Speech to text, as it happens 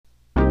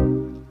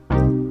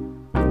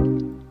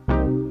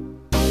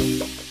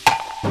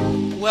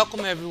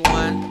welcome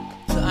everyone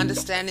to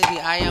Understanding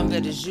the I Am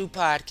That Is You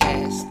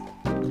podcast.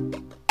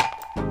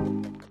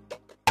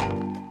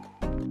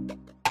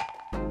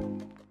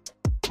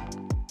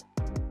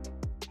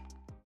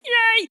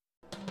 Yay!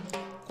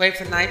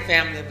 Grateful night,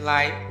 family of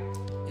light.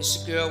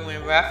 It's your girl,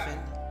 Wynn Ruffin,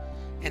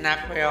 and I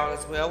pray all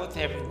is well with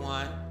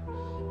everyone,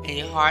 and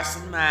your hearts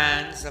and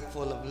minds are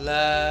full of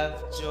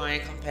love, joy,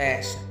 and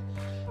compassion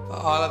for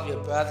all of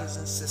your brothers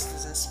and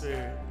sisters in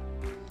spirit.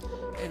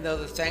 And though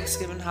the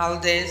Thanksgiving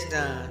holiday is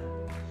done,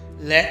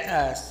 let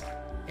us,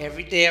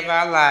 every day of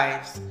our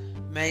lives,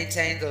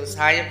 maintain those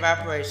higher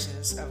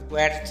vibrations of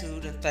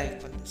gratitude and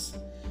thankfulness.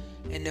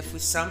 And if we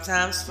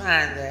sometimes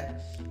find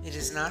that it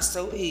is not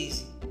so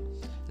easy,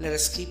 let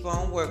us keep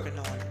on working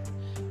on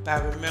it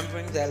by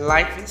remembering that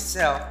life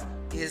itself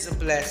is a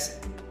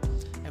blessing,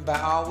 and by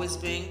always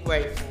being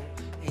grateful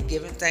and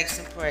giving thanks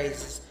and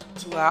praises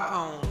to our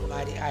own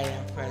mighty I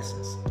Am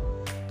presence.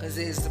 Because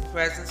it is the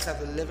presence of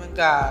the living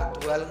God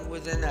dwelling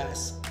within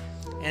us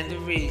and the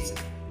reason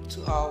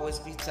to always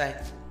be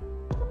thankful.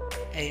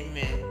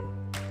 Amen.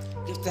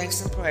 Give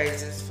thanks and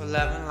praises for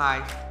love and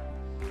life,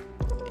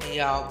 and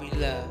y'all be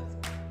loved.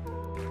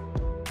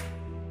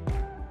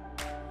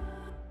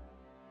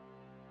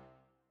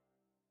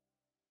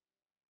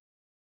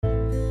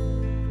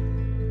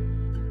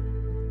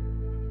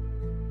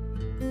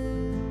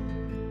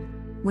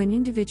 When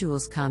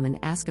individuals come and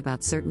ask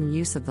about certain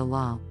use of the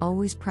law,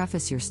 always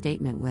preface your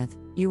statement with,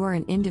 "You are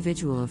an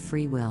individual of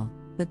free will,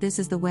 but this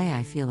is the way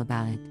I feel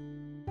about it."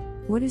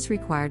 What is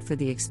required for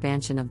the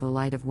expansion of the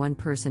light of one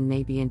person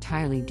may be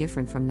entirely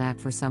different from that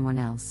for someone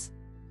else.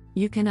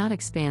 You cannot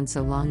expand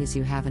so long as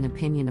you have an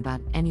opinion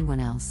about anyone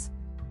else.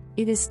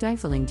 It is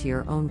stifling to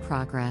your own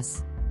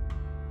progress.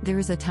 There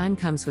is a time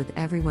comes with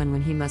everyone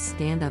when he must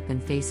stand up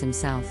and face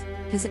himself,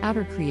 his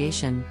outer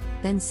creation,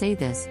 then say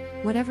this: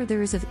 whatever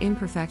there is of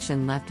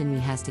imperfection left in me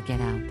has to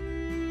get out.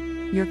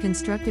 Your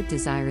constructive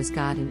desire is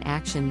God in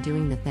action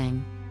doing the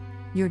thing.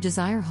 Your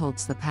desire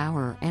holds the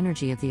power or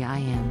energy of the I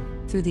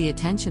Am, through the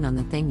attention on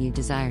the thing you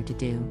desire to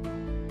do.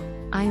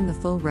 I am the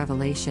full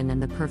revelation and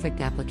the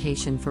perfect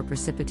application for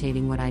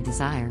precipitating what I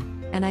desire,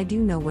 and I do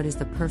know what is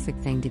the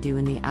perfect thing to do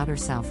in the outer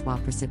self while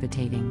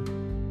precipitating.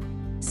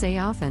 Say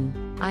often,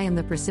 I am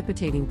the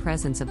precipitating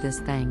presence of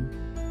this thing.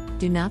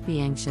 Do not be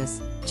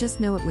anxious, just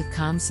know it with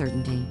calm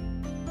certainty.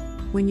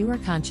 When you are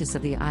conscious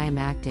of the I Am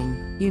acting,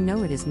 you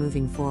know it is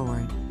moving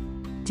forward.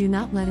 Do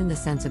not let in the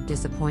sense of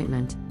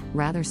disappointment,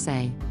 rather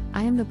say,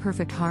 I am the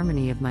perfect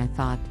harmony of my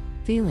thought,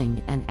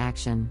 feeling, and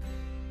action.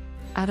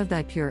 Out of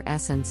thy pure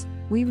essence,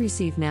 we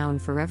receive now and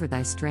forever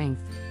thy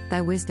strength, thy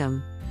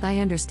wisdom, thy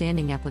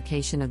understanding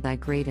application of thy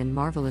great and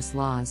marvelous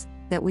laws,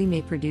 that we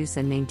may produce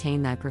and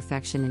maintain thy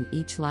perfection in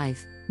each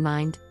life,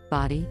 mind,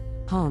 body,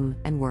 home,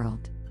 and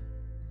world.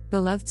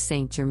 Beloved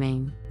Saint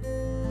Germain.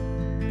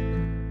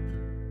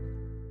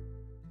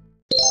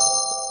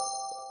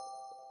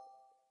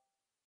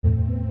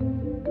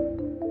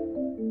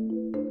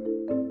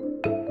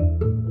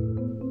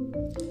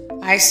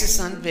 Isis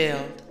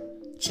Unveiled,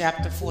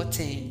 Chapter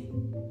 14.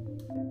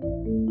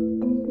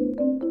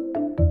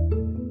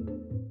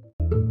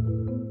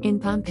 In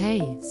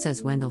Pompeii,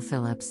 says Wendell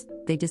Phillips,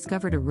 they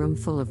discovered a room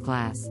full of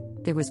glass.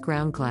 There was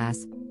ground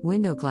glass,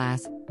 window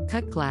glass,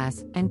 cut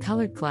glass, and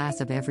colored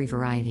glass of every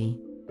variety.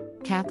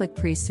 Catholic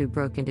priests who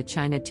broke into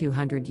China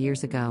 200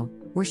 years ago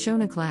were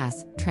shown a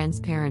glass,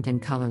 transparent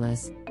and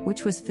colorless,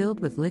 which was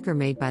filled with liquor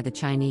made by the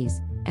Chinese,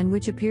 and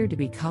which appeared to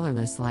be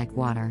colorless like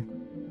water.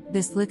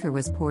 This liquor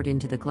was poured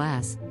into the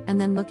glass, and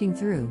then looking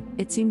through,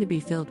 it seemed to be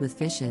filled with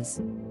fishes.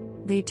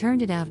 They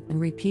turned it out and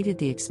repeated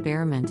the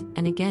experiment,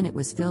 and again it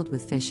was filled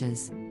with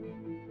fishes.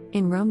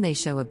 In Rome they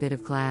show a bit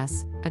of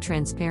glass, a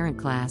transparent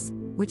glass,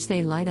 which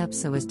they light up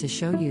so as to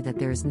show you that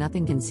there is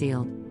nothing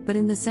concealed, but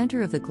in the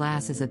center of the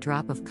glass is a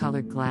drop of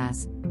colored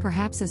glass,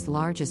 perhaps as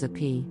large as a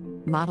pea,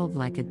 modeled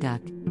like a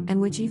duck, and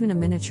which even a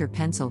miniature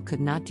pencil could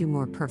not do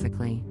more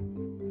perfectly.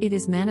 It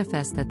is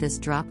manifest that this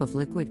drop of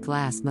liquid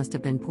glass must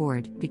have been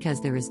poured, because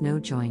there is no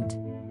joint.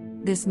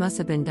 This must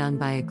have been done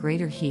by a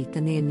greater heat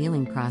than the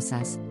annealing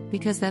process,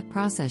 because that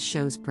process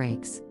shows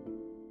breaks.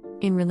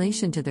 In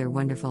relation to their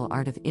wonderful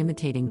art of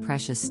imitating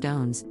precious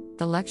stones,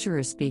 the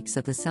lecturer speaks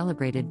of the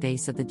celebrated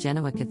vase of the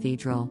Genoa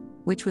Cathedral,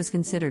 which was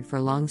considered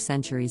for long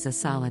centuries a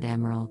solid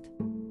emerald.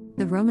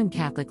 The Roman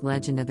Catholic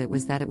legend of it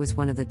was that it was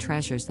one of the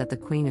treasures that the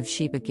Queen of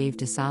Sheba gave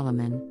to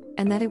Solomon,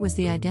 and that it was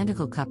the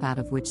identical cup out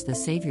of which the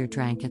Savior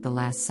drank at the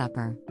Last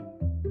Supper.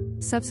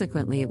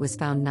 Subsequently it was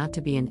found not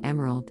to be an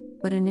emerald,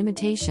 but an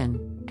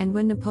imitation, and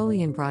when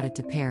Napoleon brought it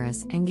to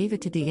Paris and gave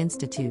it to the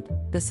Institute,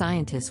 the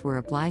scientists were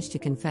obliged to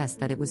confess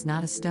that it was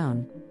not a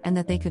stone, and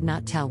that they could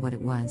not tell what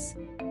it was.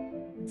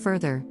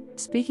 Further,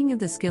 speaking of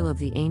the skill of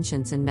the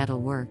ancients in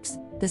metal works,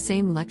 the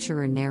same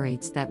lecturer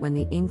narrates that when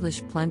the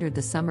English plundered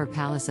the summer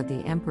palace of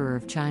the Emperor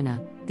of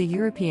China, the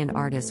European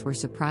artists were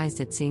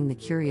surprised at seeing the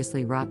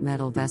curiously wrought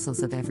metal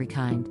vessels of every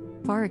kind,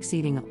 far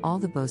exceeding all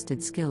the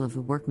boasted skill of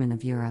the workmen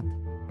of Europe.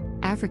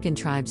 African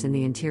tribes in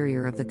the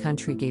interior of the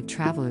country gave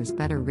travelers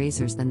better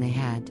razors than they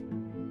had.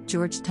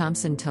 George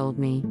Thompson told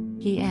me,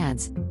 He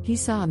adds, he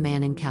saw a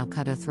man in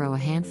Calcutta throw a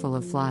handful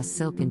of floss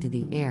silk into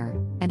the air,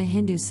 and a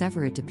Hindu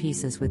sever it to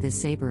pieces with his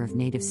saber of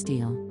native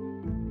steel.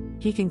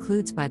 He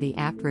concludes by the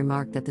apt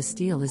remark that the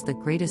steel is the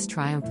greatest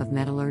triumph of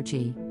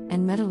metallurgy,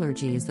 and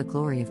metallurgy is the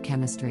glory of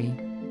chemistry.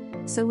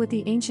 So with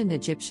the ancient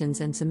Egyptians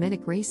and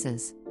Semitic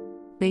races.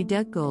 They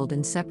dug gold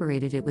and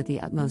separated it with the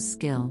utmost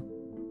skill.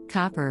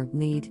 Copper,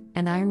 lead,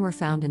 and iron were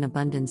found in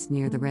abundance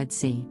near the Red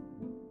Sea.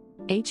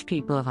 H. P.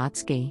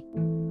 Blavatsky.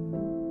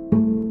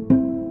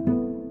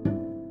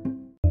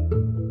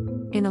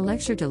 In a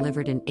lecture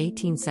delivered in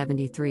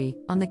 1873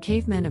 on the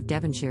cavemen of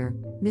Devonshire,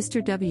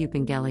 Mr. W.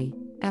 Pengelly,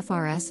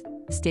 FRS,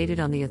 stated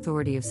on the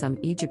authority of some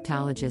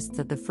Egyptologists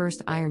that the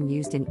first iron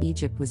used in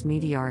Egypt was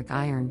meteoric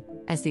iron,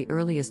 as the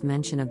earliest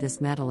mention of this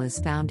metal is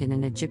found in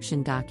an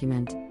Egyptian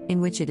document,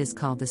 in which it is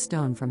called the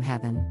stone from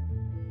heaven.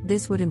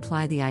 This would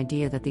imply the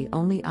idea that the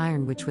only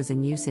iron which was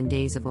in use in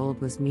days of old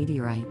was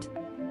meteorite.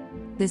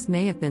 This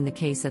may have been the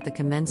case at the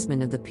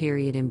commencement of the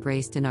period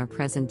embraced in our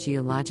present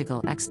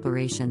geological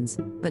explorations,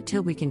 but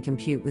till we can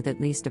compute with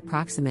at least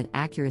approximate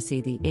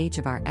accuracy the age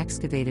of our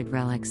excavated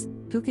relics,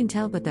 who can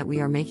tell but that we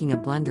are making a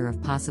blunder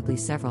of possibly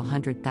several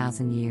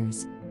 100,000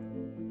 years?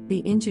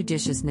 The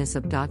injudiciousness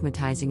of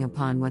dogmatizing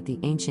upon what the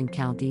ancient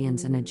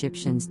Chaldeans and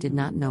Egyptians did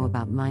not know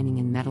about mining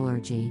and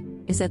metallurgy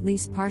is at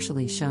least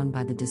partially shown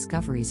by the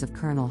discoveries of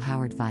Colonel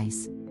Howard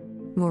Weiss.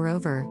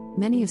 Moreover,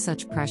 many of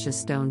such precious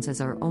stones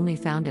as are only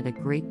found at a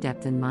great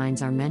depth in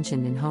mines are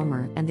mentioned in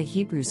Homer and the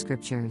Hebrew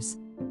Scriptures.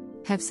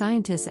 Have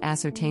scientists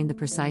ascertained the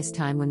precise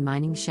time when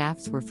mining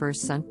shafts were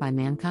first sunk by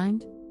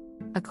mankind?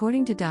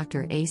 According to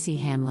Dr. A. C.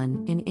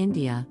 Hamlin, in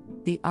India,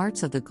 the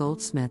arts of the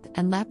goldsmith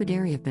and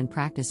lapidary have been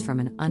practiced from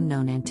an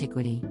unknown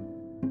antiquity.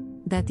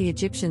 That the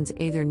Egyptians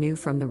either knew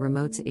from the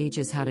remote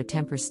ages how to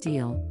temper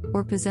steel,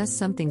 or possessed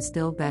something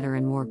still better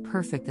and more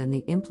perfect than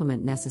the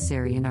implement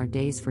necessary in our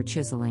days for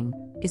chiseling,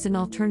 is an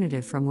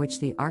alternative from which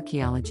the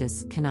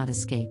archaeologists cannot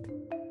escape.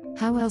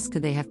 How else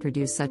could they have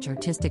produced such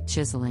artistic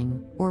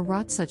chiseling, or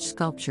wrought such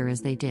sculpture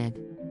as they did?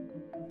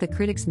 The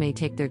critics may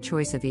take their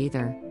choice of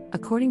either,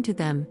 according to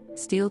them,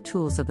 steel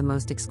tools of the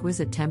most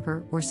exquisite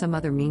temper or some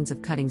other means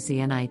of cutting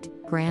sienite,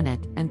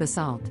 granite, and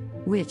basalt,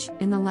 which,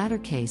 in the latter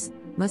case,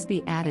 must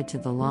be added to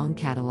the long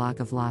catalogue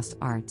of lost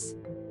arts.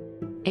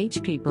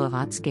 H. P.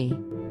 Blavatsky.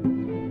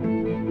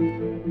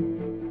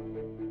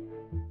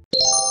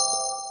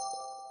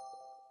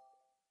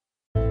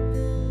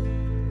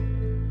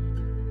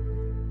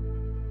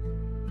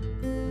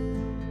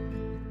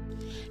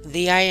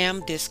 The I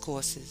Am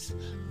Discourses,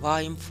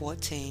 Volume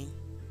 14.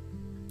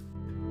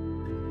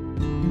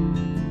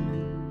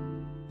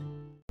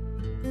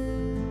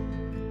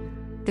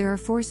 There are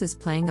forces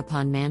playing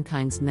upon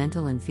mankind's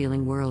mental and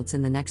feeling worlds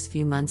in the next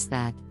few months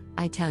that,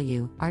 I tell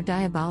you, are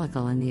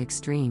diabolical in the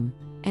extreme,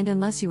 and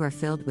unless you are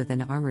filled with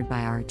and armored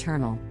by our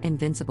eternal,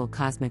 invincible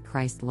cosmic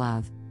Christ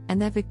love,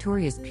 and that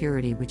victorious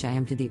purity which I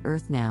am to the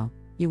earth now,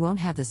 you won't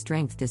have the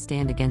strength to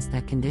stand against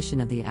that condition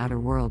of the outer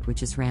world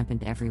which is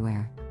rampant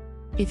everywhere.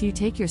 If you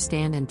take your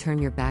stand and turn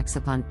your backs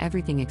upon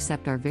everything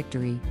except our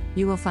victory,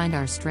 you will find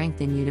our strength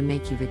in you to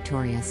make you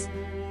victorious.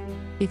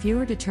 If you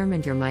are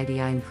determined, your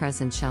mighty I Am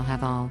presence shall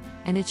have all,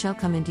 and it shall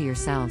come into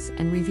yourselves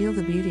and reveal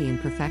the beauty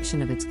and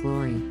perfection of its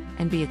glory,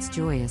 and be its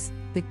joyous,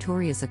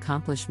 victorious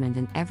accomplishment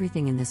in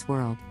everything in this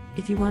world.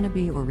 If you want to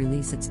be or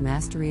release its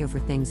mastery over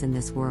things in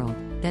this world,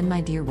 then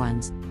my dear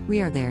ones,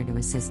 we are there to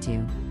assist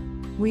you.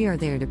 We are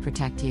there to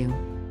protect you.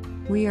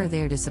 We are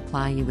there to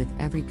supply you with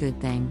every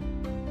good thing.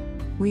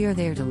 We are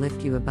there to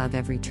lift you above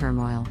every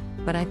turmoil.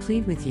 But I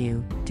plead with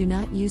you, do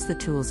not use the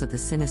tools of the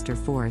sinister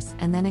force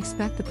and then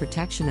expect the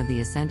protection of the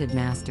ascended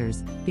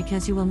masters,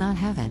 because you will not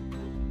have it.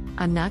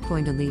 I'm not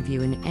going to leave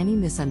you in any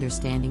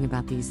misunderstanding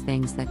about these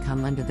things that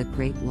come under the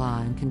great law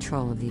and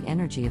control of the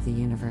energy of the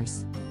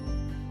universe.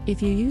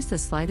 If you use the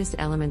slightest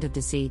element of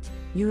deceit,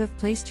 you have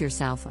placed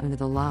yourself under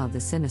the law of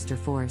the sinister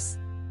force.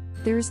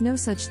 There is no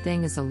such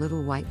thing as a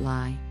little white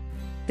lie.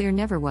 There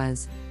never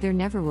was, there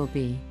never will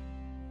be.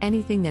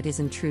 Anything that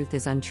isn't truth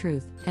is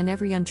untruth, and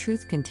every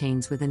untruth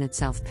contains within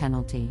itself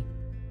penalty.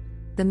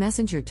 The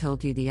messenger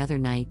told you the other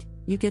night,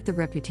 you get the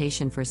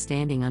reputation for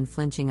standing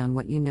unflinching on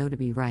what you know to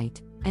be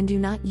right, and do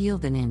not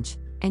yield an inch,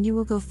 and you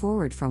will go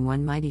forward from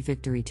one mighty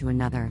victory to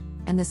another,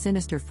 and the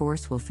sinister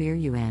force will fear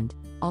you and,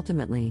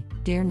 ultimately,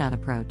 dare not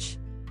approach.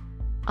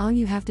 All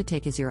you have to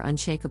take is your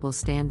unshakable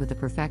stand with the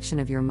perfection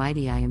of your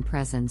mighty I Am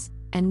presence,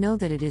 and know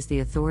that it is the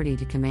authority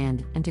to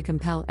command and to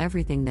compel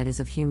everything that is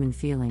of human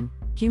feeling,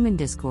 human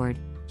discord,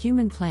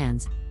 human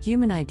plans,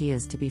 human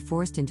ideas to be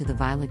forced into the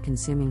violet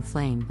consuming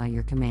flame by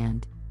your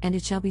command, and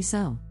it shall be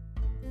so.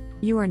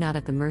 You are not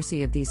at the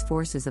mercy of these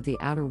forces of the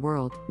outer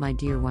world, my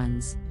dear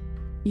ones.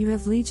 You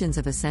have legions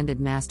of ascended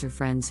master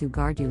friends who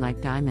guard you like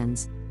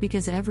diamonds,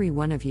 because every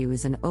one of you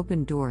is an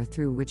open door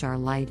through which our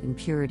light and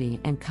purity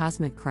and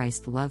cosmic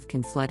Christ love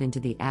can flood into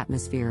the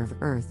atmosphere of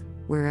earth,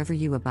 wherever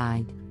you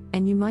abide,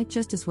 and you might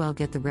just as well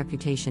get the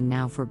reputation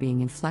now for being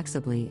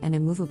inflexibly and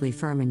immovably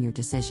firm in your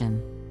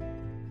decision.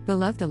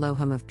 Beloved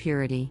Elohim of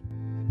purity,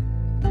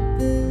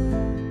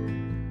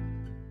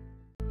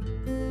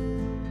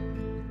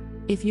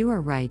 If you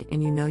are right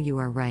and you know you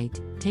are right,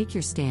 take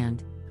your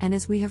stand, and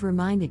as we have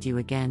reminded you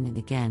again and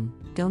again,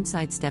 don't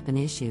sidestep an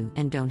issue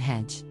and don't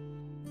hedge.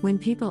 When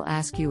people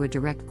ask you a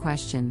direct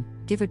question,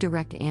 give a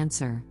direct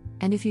answer,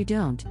 and if you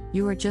don't,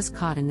 you are just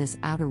caught in this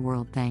outer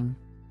world thing.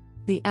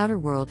 The outer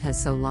world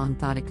has so long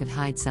thought it could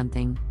hide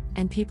something,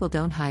 and people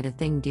don't hide a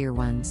thing, dear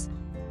ones.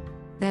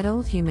 That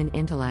old human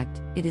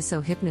intellect, it is so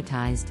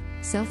hypnotized,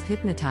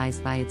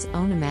 self-hypnotized by its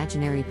own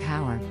imaginary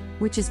power,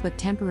 which is but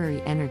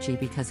temporary energy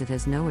because it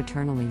has no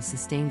eternally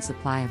sustained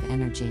supply of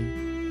energy.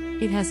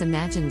 It has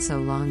imagined so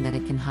long that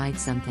it can hide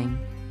something.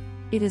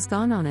 It has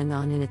gone on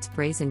in its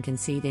brazen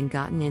conceit and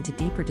gotten into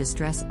deeper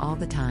distress all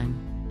the time.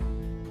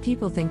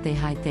 People think they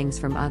hide things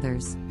from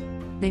others.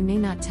 They may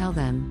not tell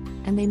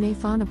them, and they may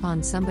fawn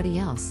upon somebody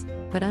else,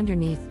 but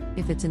underneath,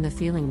 if it's in the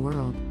feeling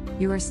world,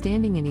 you are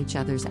standing in each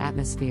other's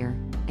atmosphere,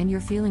 and your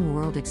feeling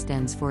world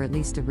extends for at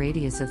least a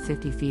radius of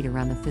 50 feet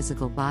around the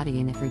physical body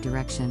in every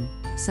direction,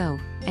 so,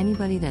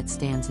 anybody that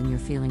stands in your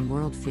feeling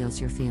world feels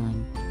your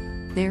feeling.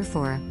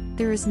 Therefore,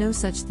 there is no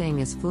such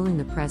thing as fooling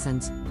the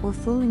presence, or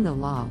fooling the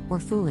law, or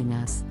fooling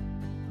us.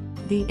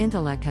 The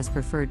intellect has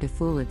preferred to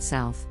fool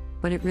itself,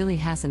 but it really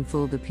hasn't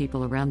fooled the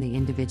people around the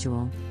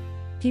individual.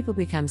 People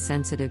become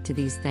sensitive to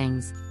these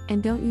things,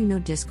 and don't you know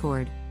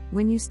discord,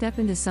 when you step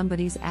into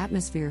somebody's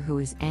atmosphere who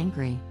is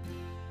angry?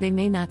 They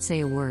may not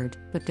say a word,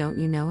 but don't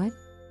you know it?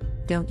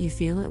 Don't you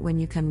feel it when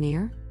you come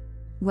near?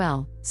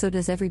 Well, so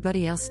does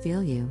everybody else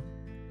feel you.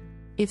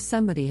 If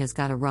somebody has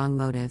got a wrong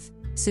motive,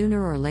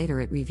 sooner or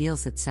later it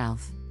reveals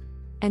itself.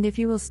 And if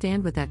you will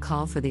stand with that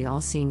call for the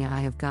all-seeing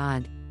eye of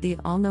God, the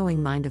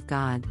all-knowing mind of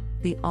God,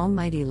 the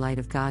almighty light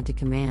of God to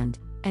command,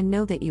 and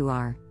know that you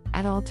are,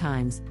 at all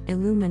times,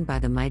 illumined by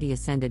the mighty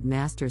ascended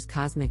Master's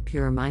cosmic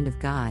pure mind of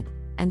God,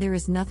 and there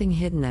is nothing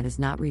hidden that is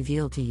not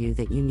revealed to you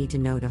that you need to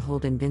know to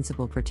hold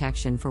invincible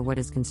protection for what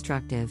is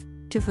constructive,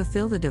 to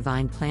fulfill the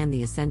divine plan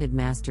the ascended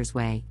Master's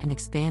way and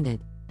expand it,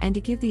 and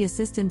to give the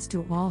assistance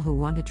to all who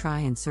want to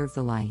try and serve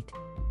the light.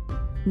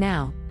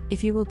 Now,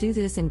 if you will do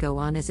this and go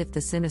on as if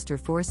the sinister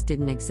force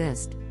didn't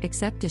exist,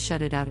 except to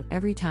shut it out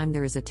every time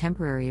there is a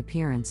temporary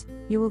appearance,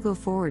 you will go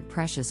forward,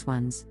 precious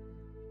ones.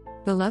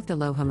 Beloved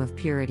Elohim of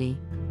purity,